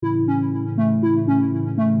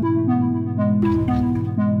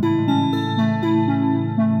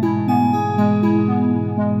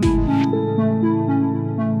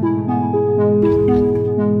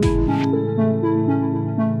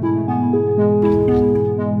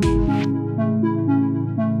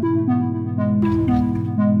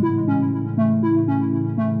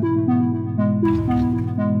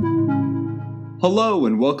Hello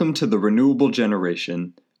and welcome to the Renewable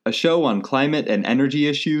Generation, a show on climate and energy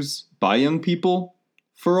issues by young people,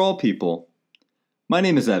 for all people. My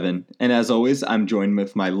name is Evan, and as always, I'm joined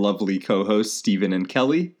with my lovely co-hosts Stephen and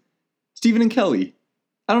Kelly. Stephen and Kelly,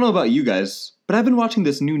 I don't know about you guys, but I've been watching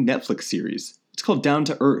this new Netflix series. It's called Down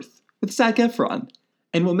to Earth, with Zac Efron.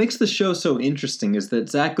 And what makes the show so interesting is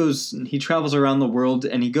that he travels around the world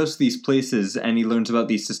and he goes to these places and he learns about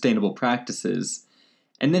these sustainable practices.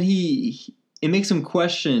 And then it makes him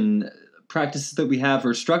question practices that we have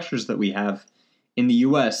or structures that we have in the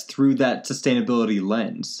US through that sustainability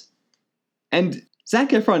lens. And Zac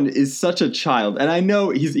Efron is such a child, and I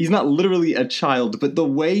know he's not literally a child, but the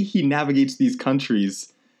way he navigates these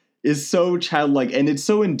countries is so childlike and it's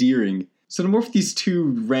so endearing. So to morph these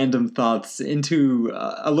two random thoughts into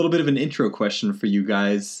a little bit of an intro question for you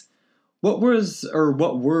guys, what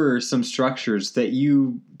were some structures that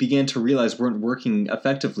you began to realize weren't working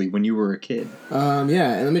effectively when you were a kid? And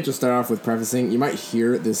let me just start off with prefacing. You might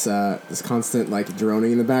hear this constant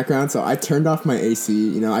droning in the background. So I turned off my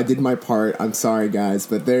AC. I did my part. I'm sorry, guys,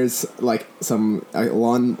 but there's a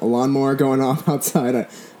lawnmower going on outside.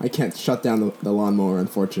 I can't shut down the lawnmower,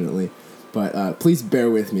 unfortunately. But please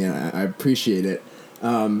bear with me. I appreciate it.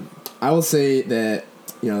 I will say that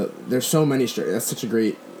there's so many. That's such a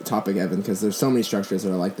great topic, Evan, because there's so many structures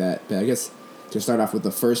that are like that. But I guess to start off with,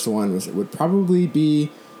 the first one would probably be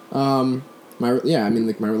my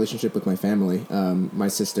relationship with my family, my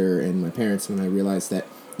sister and my parents. When I realized that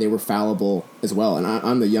they were fallible as well, and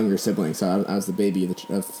I'm the younger sibling, so I was the baby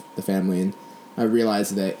of the family, and I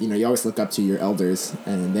realized that you always look up to your elders,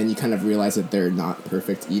 and then you kind of realize that they're not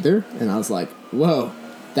perfect either. And I was like, whoa,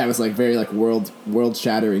 that was very world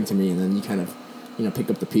shattering to me. And then you kind of pick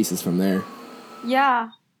up the pieces from there. Yeah.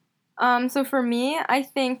 So for me, I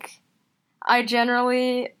think I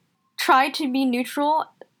generally try to be neutral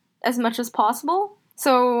as much as possible.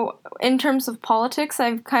 So in terms of politics,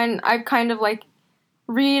 I've kind of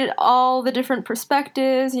read all the different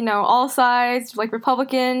perspectives, all sides,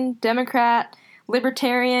 Republican, Democrat,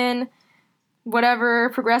 Libertarian, whatever,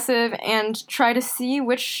 progressive, and try to see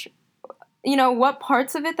which, what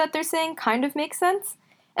parts of it that they're saying kind of make sense,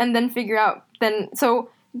 and then figure out so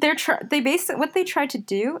what they try to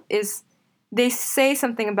do is they say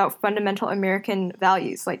something about fundamental American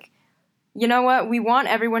values. We want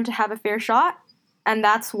everyone to have a fair shot, and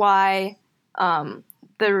that's why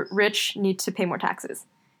the rich need to pay more taxes.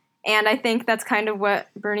 And I think that's kind of what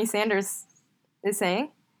Bernie Sanders is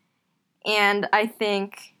saying. And I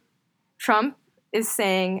think Trump is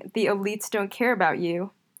saying the elites don't care about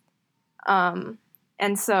you. And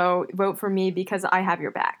so vote for me because I have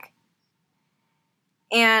your back.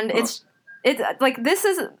 And it's this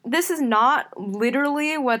is not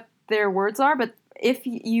literally what their words are, but if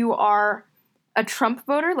you are a Trump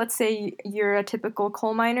voter, let's say you're a typical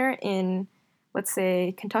coal miner in, let's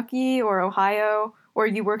say, Kentucky or Ohio, or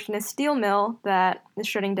you worked in a steel mill that is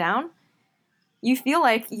shutting down, you feel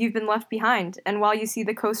like you've been left behind. And while you see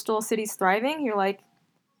the coastal cities thriving, you're like,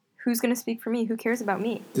 who's going to speak for me? Who cares about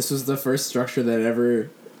me? This was the first structure that ever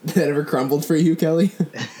crumbled for you, Kelly?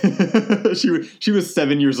 She was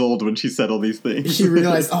 7 years old when she said all these things. She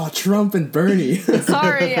realized, Trump and Bernie.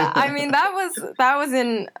 Sorry, I mean that was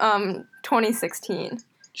in 2016.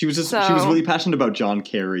 She was really passionate about John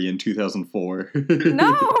Kerry in 2004.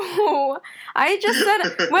 No,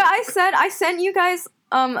 I sent you guys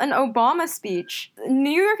an Obama speech.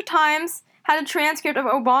 New York Times had a transcript of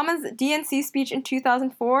Obama's DNC speech in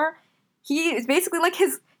 2004. He is basically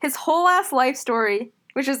his whole ass life story,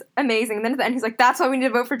 which is amazing. And then at the end, he's like, that's why we need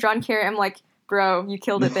to vote for John Kerry. I'm like, bro, you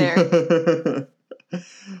killed it there.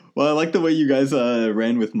 Well, I like the way you guys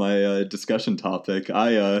ran with my discussion topic.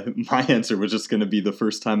 My answer was just going to be the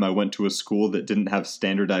first time I went to a school that didn't have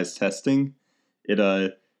standardized testing.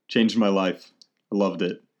 It changed my life. I loved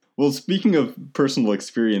it. Well, speaking of personal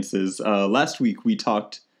experiences, last week we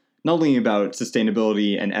talked not only about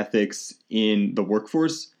sustainability and ethics in the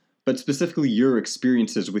workforce, but specifically your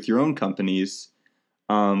experiences with your own companies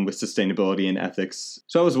with sustainability and ethics.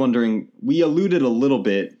 So I was wondering, we alluded a little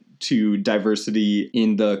bit to diversity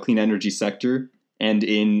in the clean energy sector and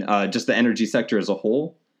in just the energy sector as a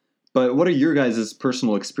whole. But what are your guys'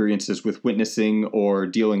 personal experiences with witnessing or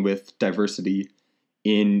dealing with diversity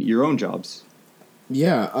in your own jobs?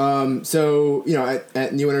 Yeah. So,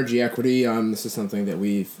 at New Energy Equity, this is something that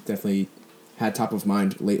we've definitely had top of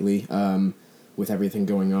mind lately with everything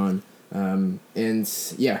going on.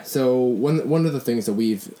 So one of the things that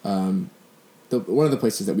we've, one of the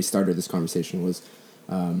places that we started this conversation was,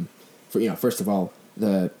 first of all,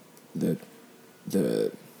 the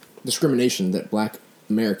discrimination that Black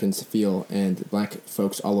Americans feel and Black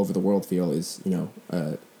folks all over the world feel is,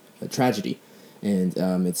 a tragedy, and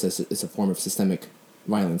it's a form of systemic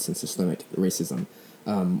violence and systemic racism.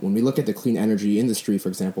 When we look at the clean energy industry, for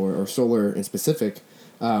example, or solar in specific,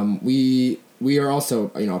 we are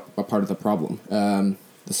also a part of the problem.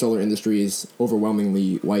 The solar industry is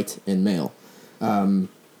overwhelmingly white and male. One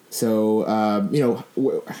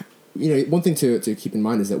thing to keep in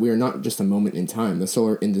mind is that we are not just a moment in time. The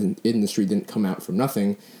solar industry didn't come out from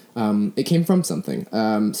nothing. It came from something.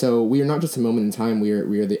 So we are not just a moment in time. We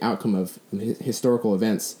are the outcome of historical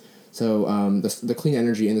events. So the clean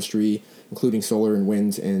energy industry, including solar and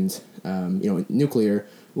wind and nuclear,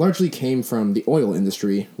 largely came from the oil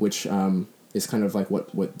industry, which is kind of like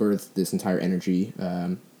what birthed this entire energy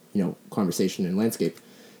conversation and landscape.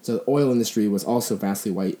 So the oil industry was also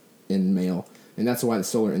vastly white and male, and that's why the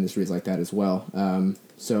solar industry is like that as well.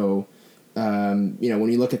 When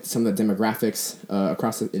you look at some of the demographics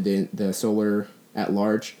across the solar at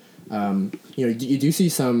large, you do see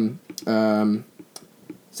some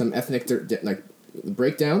ethnic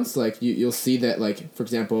breakdowns. Like you'll see that, like, for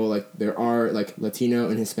example, like there are like Latino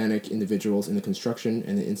and Hispanic individuals in the construction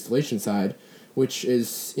and the installation side, which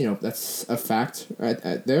is that's a fact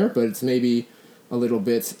at there, but it's maybe a little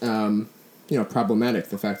bit problematic,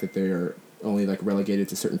 the fact that they are only like relegated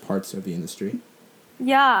to certain parts of the industry.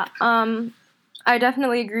 Yeah, I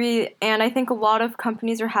definitely agree, and I think a lot of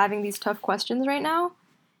companies are having these tough questions right now,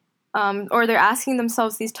 or they're asking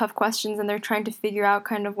themselves these tough questions, and they're trying to figure out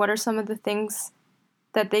kind of what are some of the things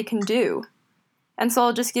that they can do. And so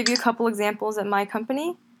I'll just give you a couple examples at my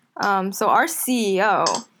company. So our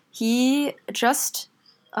CEO, he just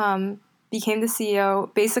became the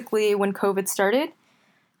CEO basically when COVID started,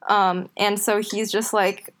 and so he's just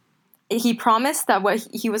like, he promised that what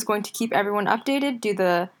he was going to keep everyone updated.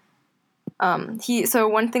 So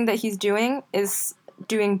one thing that he's doing is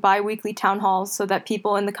doing bi-weekly town halls so that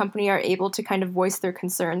people in the company are able to kind of voice their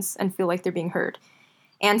concerns and feel like they're being heard.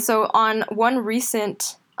 And so on one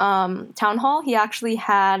recent town hall, he actually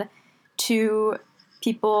had 2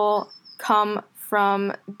 people come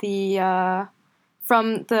from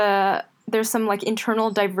there's some like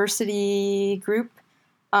internal diversity group.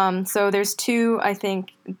 So there's 2, I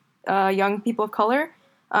think, young people of color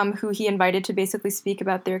who he invited to basically speak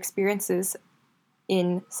about their experiences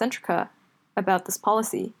in Centrica about this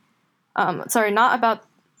policy. Not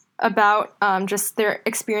about just their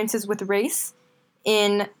experiences with race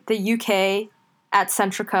in the UK, at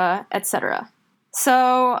Centrica, etc.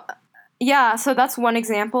 So that's one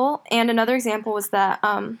example. And another example was that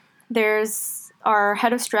there's our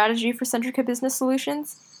head of strategy for Centrica Business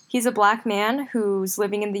Solutions. He's a Black man who's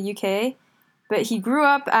living in the UK, but he grew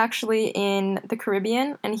up actually in the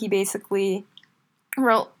Caribbean, and he basically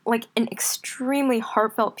wrote like an extremely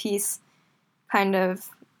heartfelt piece kind of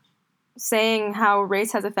saying how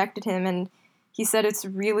race has affected him, and he said it's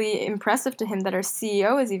really impressive to him that our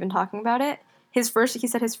CEO is even talking about it. He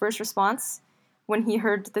said his first response when he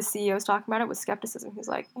heard the CEOs talking about it was skepticism. He was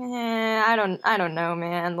like, I don't know,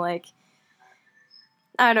 man. Like,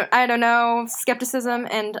 I don't know, skepticism.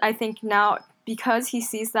 And I think now, because he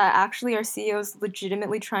sees that actually our CEO is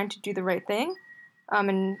legitimately trying to do the right thing,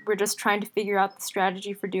 and we're just trying to figure out the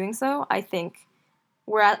strategy for doing so, I think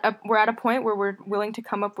we're at a point where we're willing to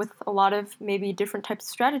come up with a lot of maybe different types of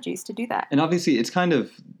strategies to do that. And obviously, there's kind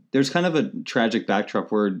of a tragic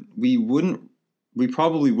backdrop where we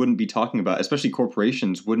probably wouldn't be talking about, especially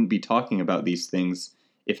corporations wouldn't be talking about these things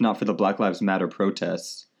if not for the Black Lives Matter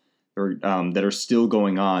protests that are still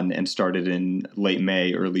going on and started in late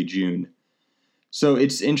May, early June. So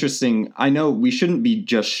it's interesting. I know we shouldn't be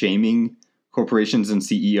just shaming corporations and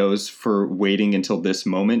CEOs for waiting until this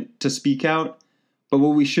moment to speak out. But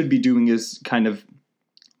what we should be doing is kind of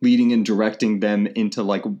leading and directing them into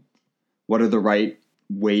like, what are the right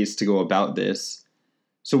ways to go about this?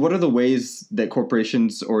 So what are the ways that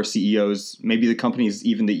corporations or CEOs, maybe the companies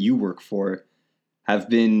even that you work for, have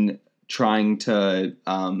been trying to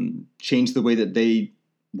change the way that they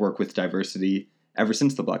work with diversity ever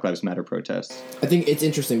since the Black Lives Matter protests? I think it's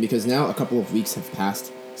interesting because now a couple of weeks have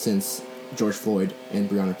passed since George Floyd and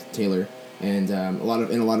Breonna Taylor, and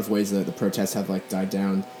in a lot of ways the protests have like died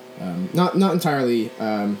down. Not entirely.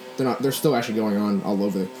 They're still actually going on all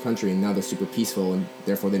over the country, and now they're super peaceful, and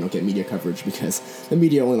therefore they don't get media coverage because the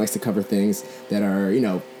media only likes to cover things that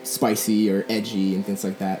are spicy or edgy and things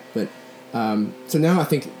like that. But so now I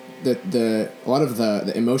think that a lot of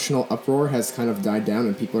the emotional uproar has kind of died down,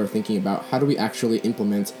 and people are thinking about how do we actually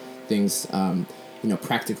implement things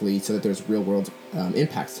practically so that there's real world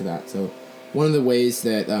impacts to that. So one of the ways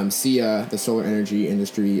that SEIA, the Solar Energy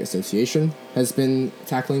Industry Association, has been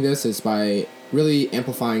tackling this is by really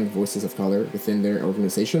amplifying voices of color within their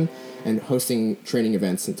organization and hosting training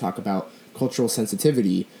events to talk about cultural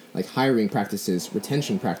sensitivity, like hiring practices,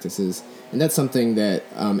 retention practices. And that's something that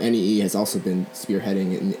NEE has also been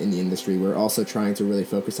spearheading in the industry. We're also trying to really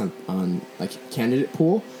focus on like candidate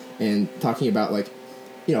pool and talking about like,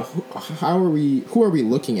 you know, who are we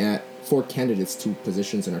looking at for candidates to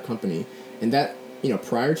positions in our company. And that, you know,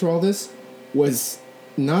 prior to all this was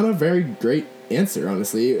not a very great answer,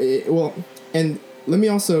 honestly. And let me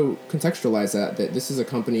also contextualize that this is a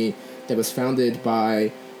company that was founded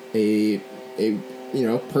by a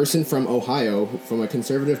person from Ohio, from a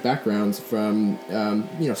conservative background, from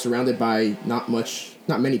surrounded by not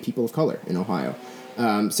many people of color in Ohio.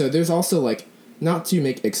 So there's also like, not to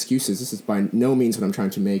make excuses. This is by no means what I'm trying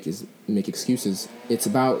to make excuses. It's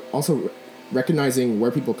about also recognizing where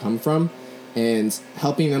people come from and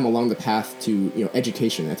helping them along the path to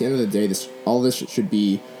education. At the end of the day, all this should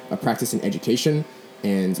be a practice in education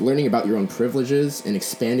and learning about your own privileges and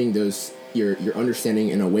expanding your understanding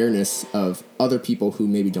and awareness of other people who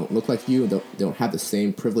maybe don't look like you and don't have the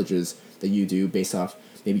same privileges that you do based off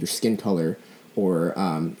maybe your skin color or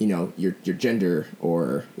your gender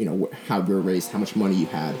or how you're raised, how much money you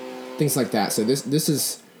had, things like that. So this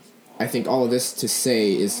is, I think, all of this to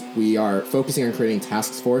say is we are focusing on creating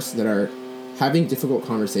task force that are having difficult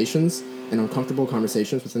conversations and uncomfortable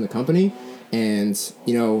conversations within the company, and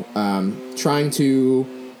trying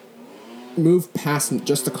to move past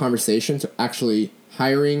just the conversation to actually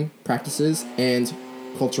hiring practices and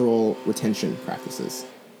cultural retention practices.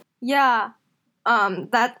 Yeah,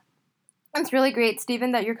 that's really great,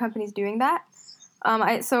 Stephen, that your company's doing that.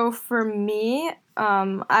 So for me,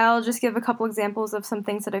 I'll just give a couple examples of some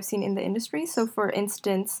things that I've seen in the industry. So for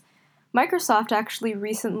instance, Microsoft actually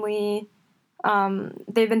recently,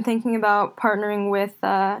 they've been thinking about partnering with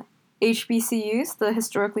HBCUs, the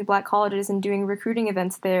historically black colleges, and doing recruiting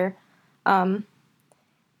events there. And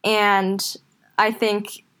I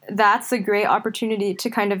think that's a great opportunity to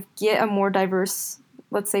kind of get a more diverse,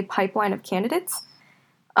 let's say, pipeline of candidates.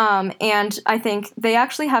 And I think they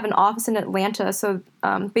actually have an office in Atlanta. So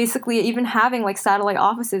basically even having like satellite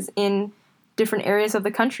offices in different areas of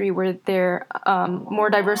the country where their more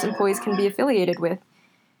diverse employees can be affiliated with.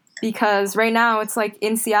 Because right now it's like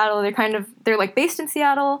in Seattle, they're like based in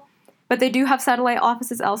Seattle, but they do have satellite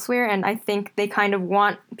offices elsewhere. And I think they kind of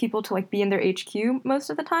want people to like be in their HQ most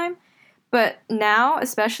of the time. But now,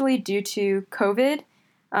 especially due to COVID,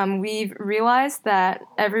 we've realized that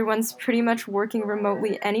everyone's pretty much working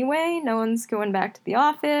remotely anyway. No one's going back to the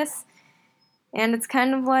office. And it's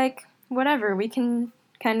kind of like, whatever, we're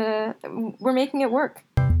making it work.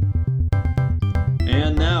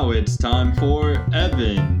 And now it's time for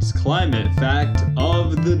Evan's Climate Fact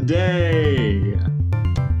of the Day.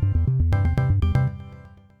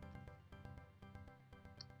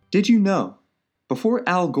 Did you know? Before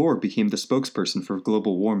Al Gore became the spokesperson for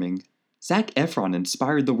global warming, Zac Efron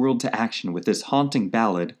inspired the world to action with this haunting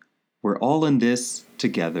ballad, "We're all in this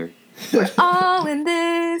together." We're all in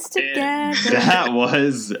this together. That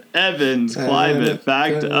was Evan's Climate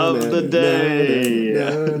Fact of the Day.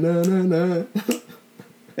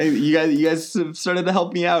 Hey, you guys have started to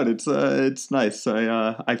help me out. It's nice.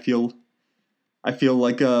 I feel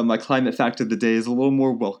like my Climate Fact of the Day is a little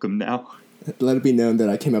more welcome now. Let it be known that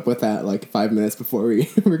I came up with that like 5 minutes before we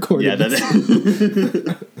recorded. Yeah,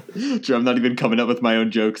 True, I'm not even coming up with my own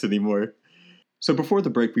jokes anymore. So before the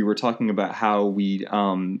break, we were talking about how we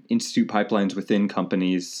institute pipelines within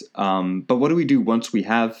companies. But what do we do once we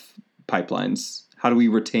have pipelines? How do we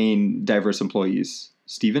retain diverse employees?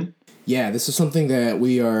 Stephen? Yeah, this is something that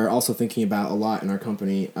we are also thinking about a lot in our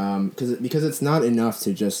company because it's not enough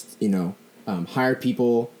to just hire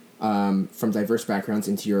people from diverse backgrounds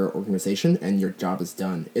into your organization and your job is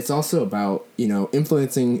done. It's also about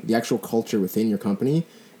influencing the actual culture within your company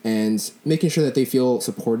and making sure that they feel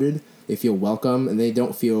supported, they feel welcome, and they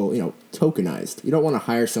don't feel tokenized. You don't want to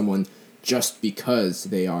hire someone just because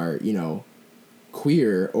they are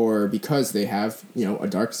queer or because they have a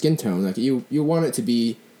dark skin tone. Like you want it to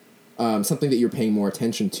be something that you're paying more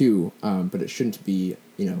attention to, but it shouldn't be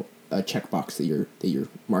a checkbox that you're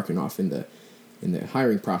marking off in the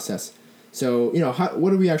hiring process. So what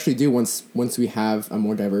do we actually do once we have a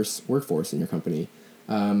more diverse workforce in your company?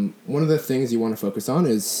 One of the things you want to focus on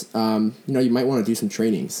is you might want to do some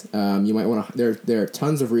trainings. You might want to there are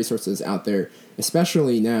tons of resources out there,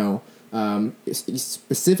 especially now,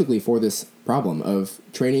 specifically for this problem of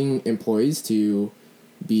training employees to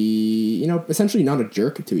be essentially not a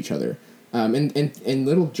jerk to each other. And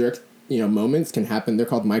little jerk moments can happen. They're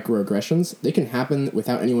called microaggressions. They can happen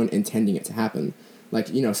without anyone intending it to happen. Like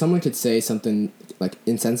someone could say something like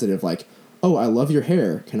insensitive, like, "Oh, I love your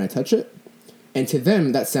hair. Can I touch it?" And to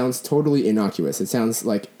them, that sounds totally innocuous. It sounds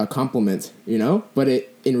like a compliment, But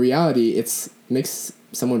in reality, it can make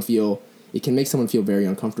someone feel very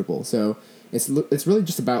uncomfortable. So it's really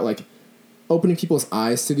just about like opening people's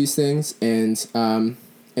eyes to these things and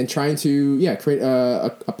trying to create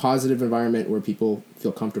a positive environment where people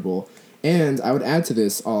feel comfortable. And I would add to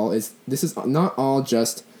this is not all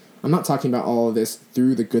just, I'm not talking about all of this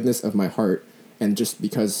through the goodness of my heart and just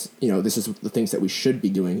because, this is the things that we should be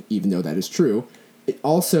doing, even though that is true. It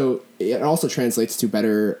also translates to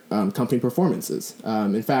better company performances.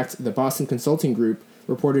 In fact, the Boston Consulting Group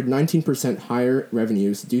reported 19% higher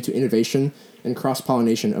revenues due to innovation and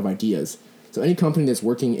cross-pollination of ideas. So any company that's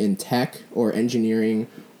working in tech or engineering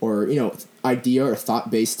or idea or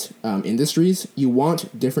thought-based industries, you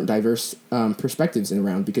want different diverse perspectives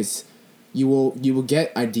around because you will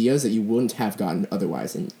get ideas that you wouldn't have gotten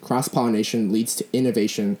otherwise. And cross-pollination leads to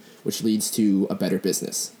innovation, which leads to a better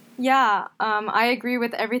business. Yeah, I agree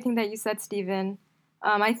with everything that you said, Stephen.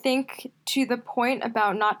 I think to the point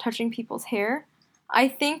about not touching people's hair, I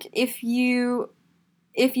think if you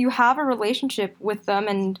have a relationship with them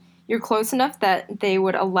and you're close enough that they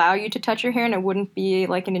would allow you to touch your hair and it wouldn't be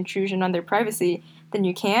like an intrusion on their privacy, then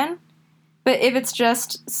you can. But if it's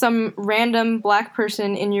just some random black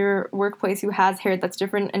person in your workplace who has hair that's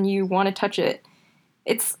different and you want to touch it,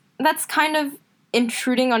 that's kind of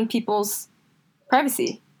intruding on people's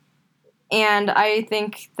privacy. And I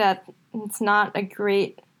think that it's not a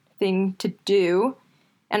great thing to do.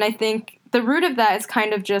 And I think the root of that is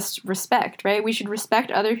kind of just respect, right? We should respect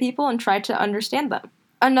other people and try to understand them.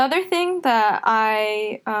 Another thing that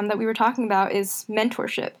that we were talking about is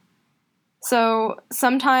mentorship. So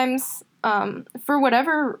sometimes, for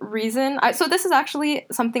whatever reason, so this is actually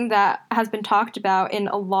something that has been talked about in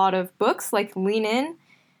a lot of books, like Lean In.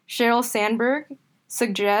 Sheryl Sandberg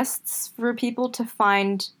suggests for people to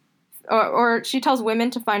find, or she tells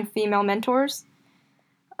women to find female mentors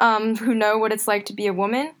who know what it's like to be a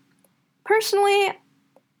woman. Personally,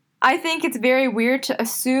 I think it's very weird to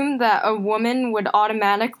assume that a woman would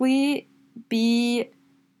automatically be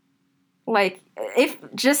like, if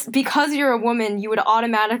just because you're a woman, you would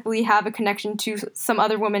automatically have a connection to some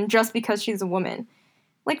other woman just because she's a woman.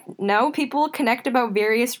 Like, no, people connect about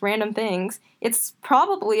various random things. It's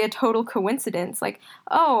probably a total coincidence. Like,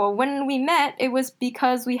 oh, when we met, it was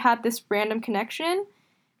because we had this random connection.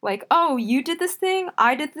 Like, oh, you did this thing,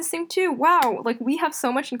 I did this thing too. Wow, like, we have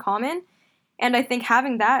so much in common. And I think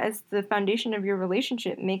having that as the foundation of your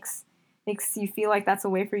relationship makes you feel like that's a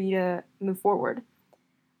way for you to move forward.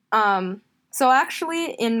 So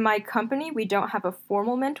actually, in my company, we don't have a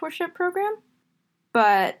formal mentorship program,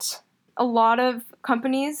 but a lot of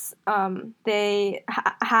companies, they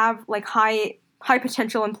have like high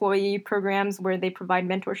potential employee programs where they provide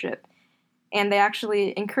mentorship, and they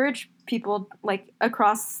actually encourage people like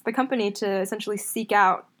across the company to essentially seek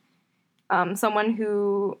out someone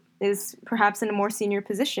who is perhaps in a more senior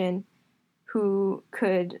position who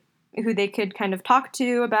they could kind of talk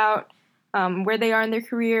to about where they are in their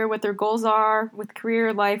career, what their goals are with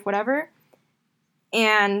career, life, whatever,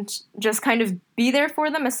 and just kind of be there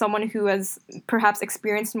for them as someone who has perhaps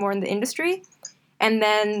experienced more in the industry. And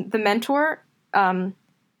then the mentor,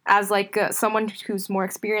 as like someone who's more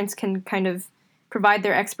experienced, can kind of provide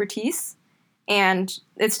their expertise. And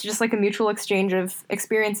it's just like a mutual exchange of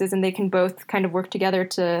experiences, and they can both kind of work together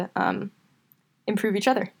to improve each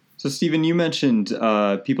other. So, Stephen, you mentioned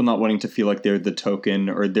people not wanting to feel like they're the token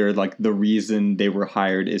or they're like the reason they were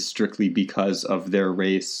hired is strictly because of their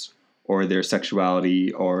race or their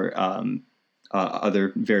sexuality or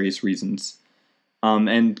other various reasons.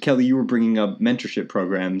 And Kelly, you were bringing up mentorship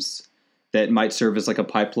programs that might serve as like a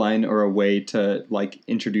pipeline or a way to like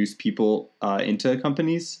introduce people into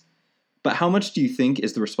companies. But how much do you think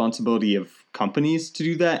is the responsibility of companies to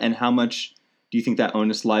do that? And how much do you think that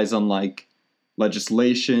onus lies on like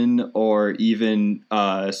legislation or even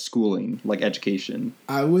schooling, like education?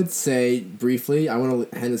 I would say briefly, I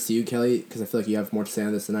want to hand this to you, Kelly, because I feel like you have more to say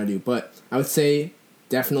on this than I do. But I would say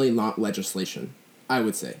definitely not legislation. I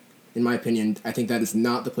would say, in my opinion, I think that is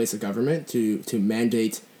not the place of government to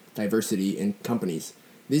mandate diversity in companies.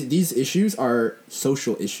 These issues are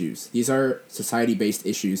social issues. These are society-based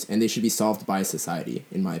issues, and they should be solved by society,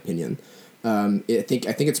 in my opinion. I think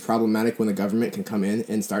it's problematic when the government can come in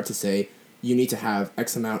and start to say, you need to have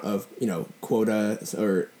X amount of, quotas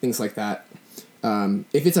or things like that.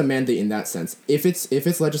 If it's a mandate in that sense, if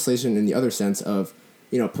it's legislation in the other sense of,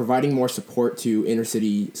 providing more support to inner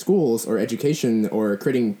city schools or education or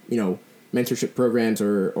creating, mentorship programs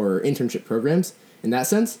or internship programs, in that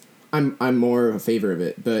sense, I'm more a favor of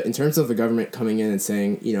it. But in terms of the government coming in and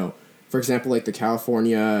saying, For example, like the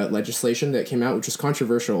California legislation that came out, which was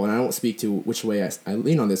controversial, and I won't speak to which way I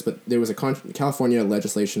lean on this, but there was a California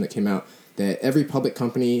legislation that came out that every public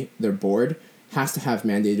company, their board, has to have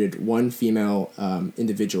mandated one female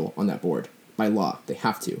individual on that board by law. They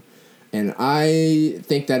have to. And I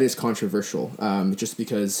think that is controversial, just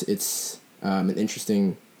because it's an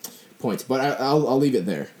interesting point. But I'll leave it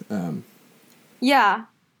there. Yeah,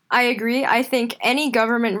 I agree. I think any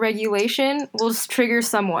government regulation will just trigger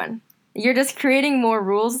someone. You're just creating more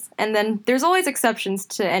rules, and then there's always exceptions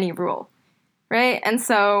to any rule, right? And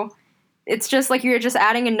so it's just like you're just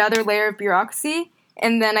adding another layer of bureaucracy.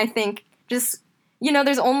 And then I think just,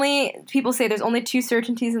 people say there's only two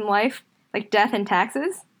certainties in life, like death and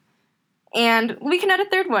taxes. And we can add a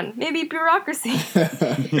third one, maybe bureaucracy.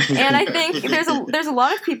 And I think there's a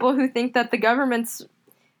lot of people who think that the government's,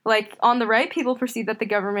 like on the right, people perceive that the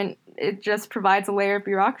government, it just provides a layer of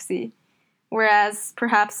bureaucracy. Whereas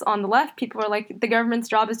perhaps on the left, people are like, the government's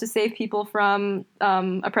job is to save people from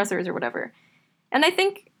oppressors or whatever. And I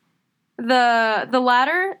think the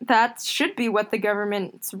latter, that should be what the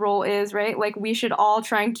government's role is, right? Like we should all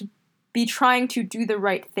trying to do the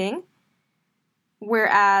right thing.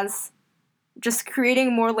 Whereas just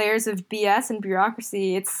creating more layers of BS and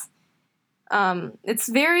bureaucracy, it's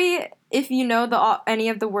very, if you know any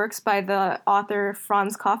of the works by the author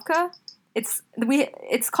Franz Kafka, it's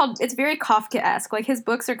very Kafka-esque. Like his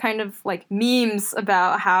books are kind of like memes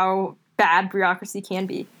about how bad bureaucracy can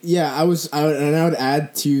be. Yeah, I would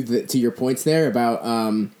add to your points there about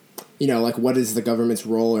like what is the government's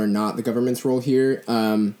role or not the government's role here.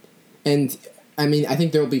 And I mean, I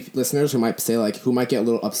think there will be listeners who might get a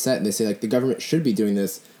little upset and they say like the government should be doing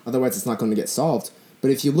this, otherwise it's not going to get solved.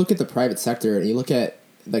 But if you look at the private sector and you look at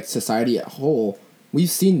like society as a whole, we've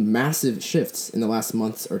seen massive shifts in the last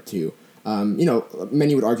months or two.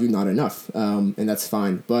 Many would argue not enough, and that's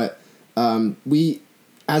fine. But we,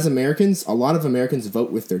 as Americans, a lot of Americans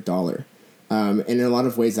vote with their dollar. And in a lot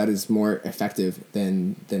of ways, that is more effective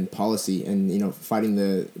than policy and, playing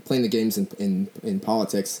the games in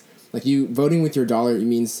politics. Like you voting with your dollar, it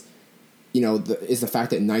means, is the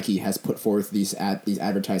fact that Nike has put forth these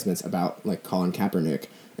advertisements about like Colin Kaepernick,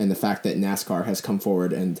 and the fact that NASCAR has come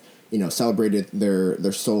forward and, celebrated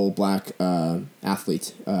their sole black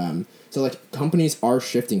athlete. So like companies are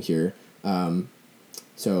shifting here.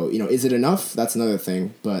 So, is it enough? That's another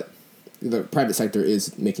thing, but the private sector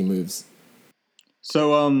is making moves.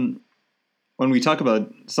 So, when we talk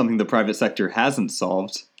about something the private sector hasn't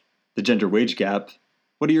solved, the gender wage gap,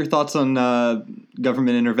 what are your thoughts on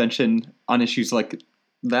government intervention on issues like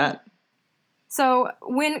that? So,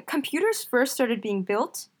 when computers first started being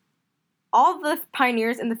built, all the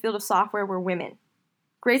pioneers in the field of software were women.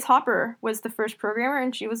 Grace Hopper was the first programmer,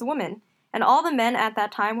 and she was a woman. And all the men at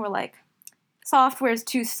that time were like, software is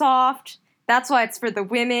too soft. That's why it's for the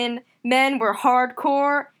women. Men were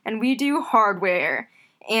hardcore, and we do hardware.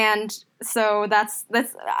 And so that's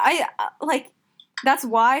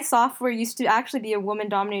why software used to actually be a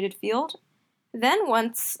woman-dominated field. Then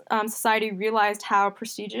once society realized how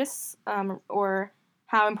prestigious or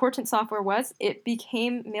how important software was, it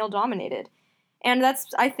became male-dominated. And that's,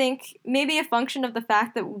 I think, maybe a function of the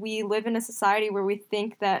fact that we live in a society where we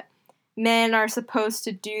think that men are supposed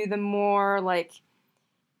to do the more,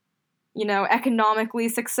 economically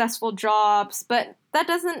successful jobs, but that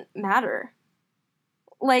doesn't matter.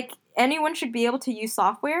 Like, anyone should be able to use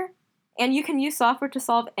software, and you can use software to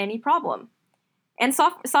solve any problem. And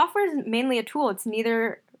software is mainly a tool. It's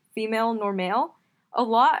neither female nor male. A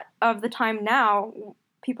lot of the time now,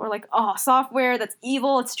 people are like, oh, software, that's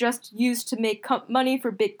evil. It's just used to make money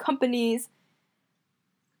for big companies.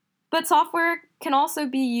 But software can also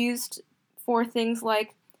be used for things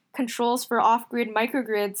like controls for off-grid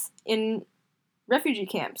microgrids in refugee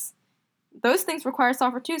camps. Those things require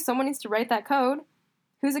software too. Someone needs to write that code.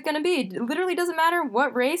 Who's it going to be? It literally doesn't matter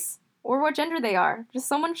what race or what gender they are. Just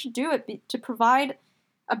someone should do it to provide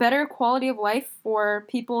a better quality of life for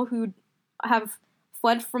people who have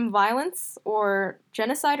fled from violence or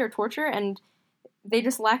genocide or torture, and they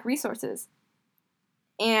just lack resources.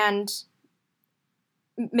 And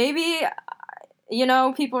maybe,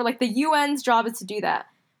 people are like, the UN's job is to do that.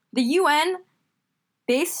 The UN,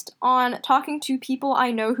 based on talking to people I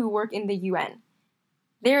know who work in the UN,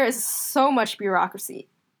 there is so much bureaucracy.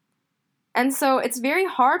 And so it's very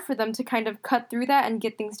hard for them to kind of cut through that and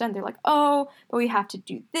get things done. They're like, oh, but we have to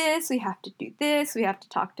do this, we have to do this, we have to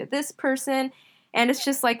talk to this person. And it's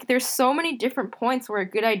just like, there's so many different points where a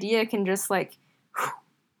good idea can just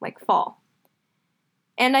fall.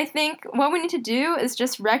 And I think what we need to do is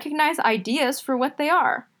just recognize ideas for what they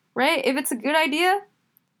are, right? If it's a good idea,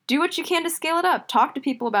 do what you can to scale it up. Talk to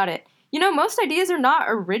people about it. most ideas are not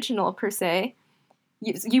original per se.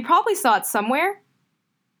 You probably saw it somewhere,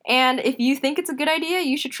 and if you think it's a good idea,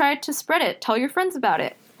 you should try to spread it. Tell your friends about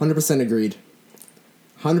it. 100% agreed.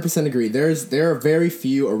 100% agreed. There are very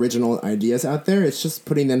few original ideas out there. It's just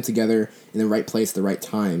putting them together in the right place, the right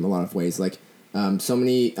time. A lot of ways, like so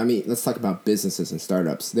many. I mean, let's talk about businesses and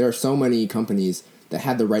startups. There are so many companies that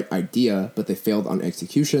had the right idea, but they failed on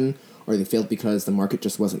execution, or they failed because the market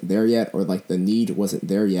just wasn't there yet, or like the need wasn't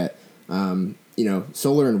there yet.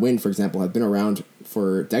 Solar and wind, for example, have been around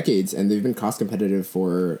for decades, and they've been cost competitive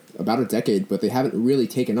for about a decade, but they haven't really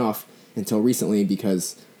taken off until recently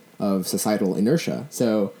because of societal inertia.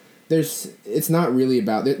 So it's not really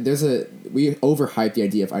about, we overhype the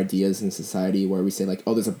idea of ideas in society where we say like,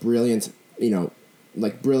 oh, there's a brilliant,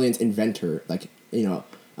 brilliant inventor,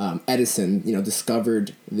 Edison,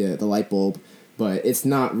 discovered the light bulb, but it's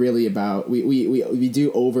not really about, we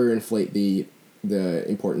do overinflate the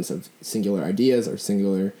importance of singular ideas or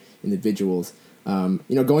singular individuals.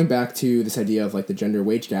 Going back to this idea of like the gender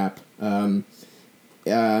wage gap,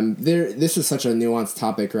 this is such a nuanced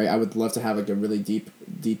topic, right? I would love to have like a really deep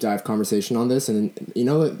dive conversation on this. And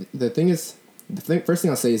first thing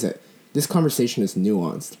I'll say is that this conversation is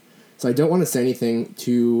nuanced. So I don't want to say anything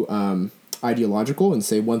too ideological and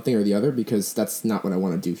say one thing or the other, because that's not what I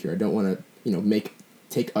want to do here. I don't want to,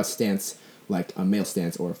 take a stance like a male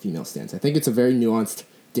stance or a female stance. I think it's a very nuanced,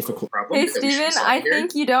 difficult problem. Hey, Steven, I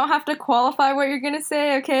think you don't have to qualify what you're going to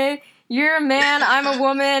say, okay? You're a man, I'm a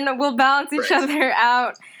woman, we'll balance each other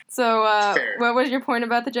out. So, what was your point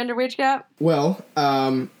about the gender wage gap? Well,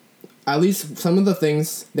 at least some of the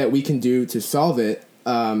things that we can do to solve it,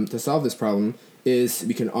 to solve this problem, is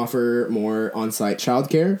we can offer more on-site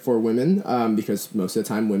childcare for women, because most of the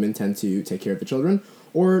time women tend to take care of the children,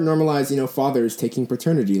 or normalize, fathers taking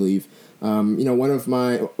paternity leave. One of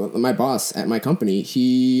my boss at my company,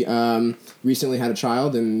 he recently had a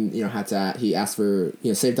child, and he asked for,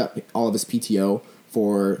 saved up all of his PTO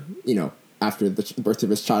for, after the birth of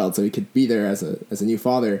his child, so he could be there as a new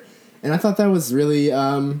father. And I thought that was really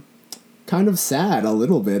kind of sad a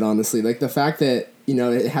little bit, honestly. Like the fact that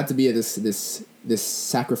it had to be this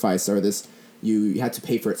sacrifice, or this you had to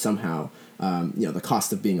pay for it somehow. The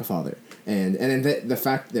cost of being a father. And the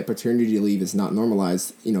fact that paternity leave is not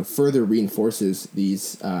normalized, further reinforces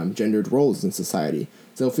these gendered roles in society.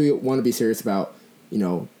 So if we want to be serious about,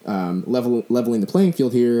 leveling the playing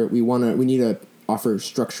field here, we need to offer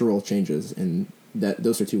structural changes, and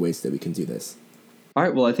those are two ways that we can do this. All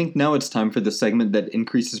right, well, I think now it's time for the segment that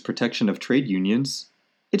increases protection of trade unions.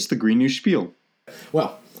 It's the Green News Spiel.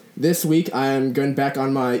 Well, this week I'm going back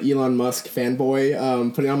on my Elon Musk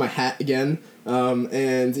fanboy, putting on my hat again.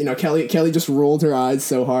 And Kelly just rolled her eyes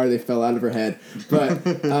so hard they fell out of her head. But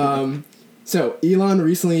so Elon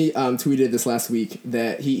recently tweeted this last week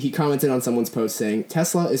that he commented on someone's post saying,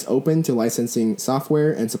 Tesla is open to licensing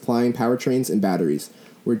software and supplying powertrains and batteries.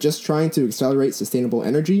 We're just trying to accelerate sustainable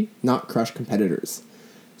energy, not crush competitors.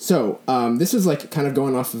 So this is like kind of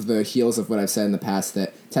going off of the heels of what I've said in the past,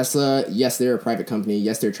 that Tesla, yes, they're a private company,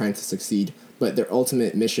 yes, they're trying to succeed, but their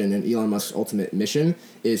ultimate mission, and Elon Musk's ultimate mission,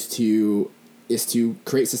 is to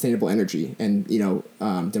create sustainable energy and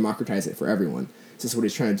democratize it for everyone. This is what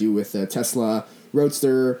he's trying to do with the Tesla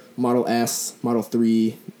Roadster, Model S, Model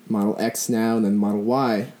 3, Model X now, and then Model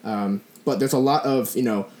Y. But there's a lot of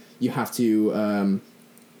you have to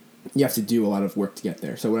do a lot of work to get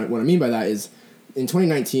there. So what I mean by that is, in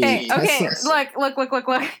 2019... Okay, look.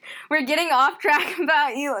 We're getting off track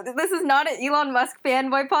about Elon. This is not an Elon Musk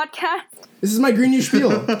fanboy podcast. This is my Green News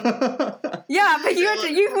Spiel. Yeah, but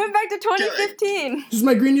you went back to 2015. This is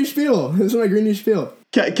my Green News Spiel.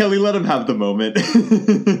 Kelly, let him have the moment.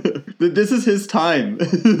 This is his time.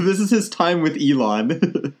 This is his time with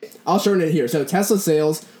Elon. I'll shorten it here. So Tesla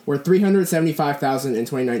sales were 375,000 in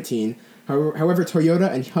 2019. However, Toyota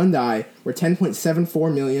and Hyundai were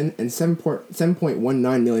 10.74 million and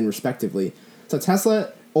 7.19 million respectively. So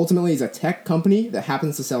Tesla ultimately is a tech company that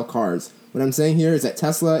happens to sell cars. What I'm saying here is that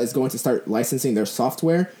Tesla is going to start licensing their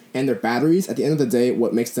software and their batteries. At the end of the day,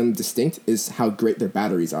 what makes them distinct is how great their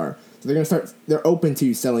batteries are. So they're open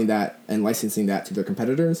to selling that and licensing that to their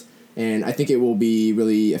competitors. And I think it will be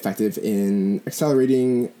really effective in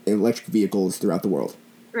accelerating electric vehicles throughout the world.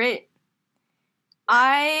 Great.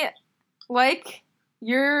 I like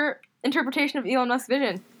your interpretation of Elon Musk's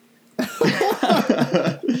vision.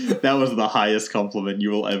 That was the highest compliment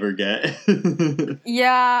you will ever get.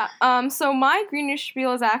 Yeah. So my Green News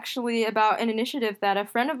Spiel is actually about an initiative that a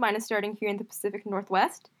friend of mine is starting here in the Pacific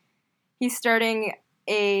Northwest. He's starting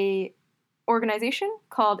a organization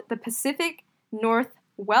called the Pacific North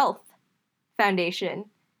Wealth Foundation.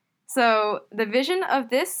 So the vision of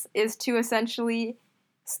this is to essentially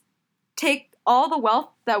take all the wealth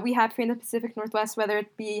that we have here in the Pacific Northwest, whether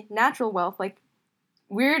it be natural wealth, like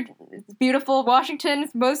weird, beautiful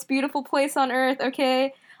Washington's most beautiful place on earth,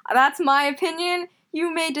 okay? That's my opinion.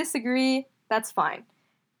 You may disagree. That's fine.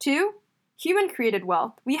 2, human-created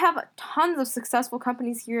wealth. We have tons of successful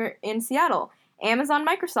companies here in Seattle. Amazon,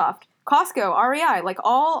 Microsoft, Costco, REI, like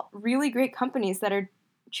all really great companies that are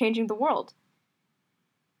changing the world.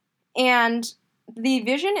 And the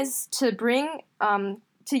vision is to bring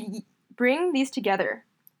these together.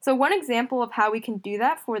 So one example of how we can do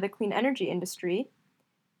that for the clean energy industry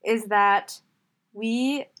is that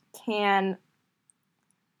we can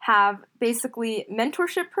have basically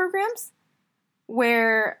mentorship programs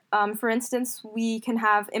where, for instance, we can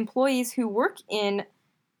have employees who work in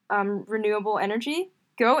renewable energy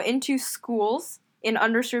go into schools in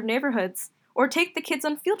underserved neighborhoods or take the kids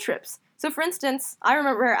on field trips. So, for instance, I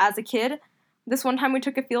remember as a kid, this one time we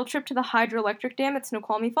took a field trip to the hydroelectric dam at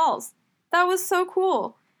Snoqualmie Falls. That was so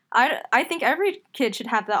cool. I think every kid should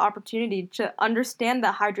have the opportunity to understand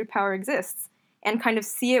that hydropower exists and kind of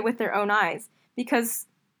see it with their own eyes. Because,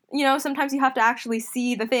 sometimes you have to actually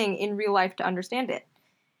see the thing in real life to understand it.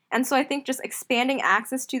 And so I think just expanding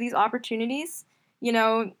access to these opportunities,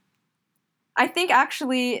 I think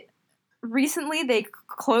actually recently they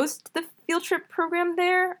closed the field trip program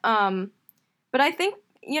there. But I think,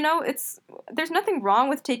 there's nothing wrong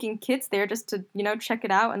with taking kids there just to, check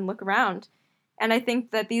it out and look around. And I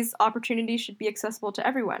think that these opportunities should be accessible to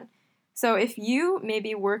everyone. So if you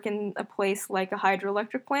maybe work in a place like a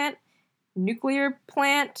hydroelectric plant, nuclear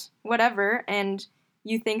plant, whatever, and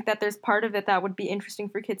you think that there's part of it that would be interesting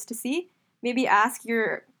for kids to see, maybe ask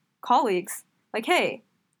your colleagues, like, hey,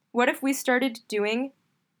 what if we started doing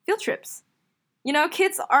field trips?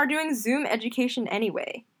 Kids are doing Zoom education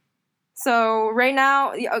anyway. So right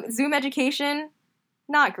now, Zoom education,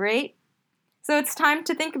 not great. So it's time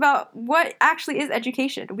to think about what actually is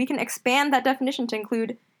education. We can expand that definition to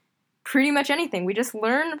include pretty much anything. We just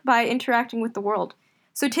learn by interacting with the world.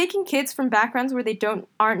 So taking kids from backgrounds where they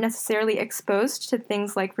aren't necessarily exposed to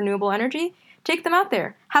things like renewable energy, take them out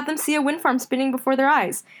there. Have them see a wind farm spinning before their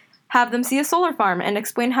eyes. Have them see a solar farm and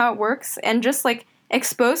explain how it works, and just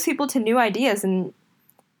expose people to new ideas. And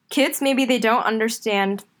kids, maybe they don't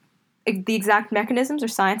understand the exact mechanisms or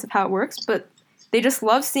science of how it works, but they just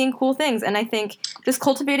love seeing cool things. And I think just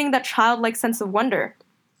cultivating that childlike sense of wonder,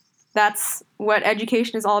 that's what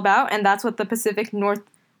education is all about, and that's what the Pacific North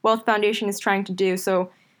Wealth Foundation is trying to do. So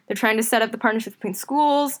they're trying to set up the partnership between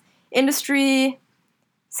schools, industry,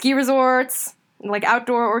 ski resorts, and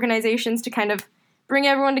outdoor organizations to kind of bring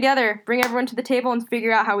everyone together, bring everyone to the table, and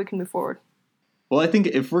figure out how we can move forward. Well, I think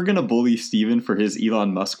if we're going to bully Steven for his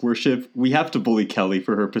Elon Musk worship, we have to bully Kelly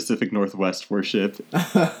for her Pacific Northwest worship.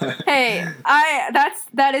 Hey,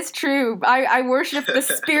 that is true. I worship the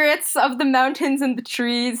spirits of the mountains and the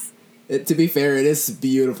trees. To be fair, it is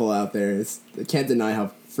beautiful out there. I can't deny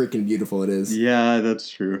how freaking beautiful it is. Yeah, that's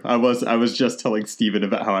true. I was just telling Steven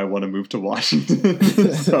about how I want to move to Washington.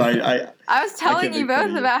 So I was telling you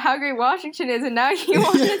both about how great Washington is, and now you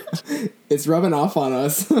want it. It's rubbing off on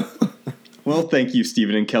us. Well, thank you,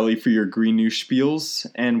 Steven and Kelly, for your green news spiels.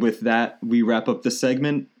 And with that, we wrap up the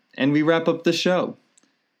segment, and we wrap up the show.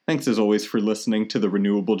 Thanks, as always, for listening to the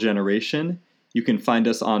Renewable Generation. You can find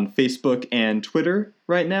us on Facebook and Twitter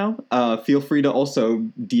right now. Feel free to also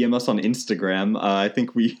DM us on Instagram. I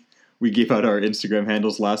think we gave out our Instagram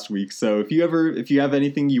handles last week. So if you have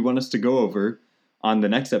anything you want us to go over on the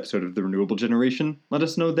next episode of the Renewable Generation, let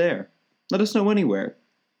us know there. Let us know anywhere.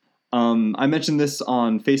 I mentioned this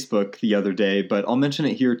on Facebook the other day, but I'll mention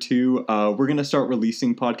it here too. We're going to start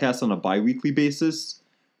releasing podcasts on a bi-weekly basis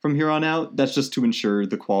from here on out. That's just to ensure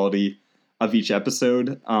the quality of each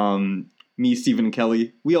episode. Me, Steven, and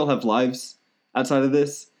Kelly, we all have lives outside of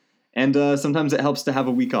this, and sometimes it helps to have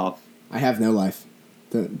a week off. I have no life.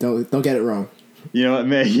 Don't get it wrong. You know what,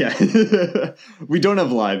 man? Yeah, we don't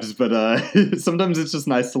have lives, but sometimes it's just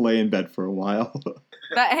nice to lay in bed for a while.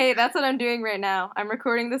 Hey, that's what I'm doing right now. I'm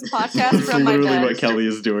recording this podcast from my bed. Literally what Kelly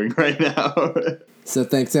is doing right now. So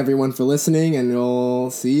thanks everyone for listening, and we'll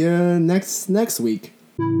see you next week.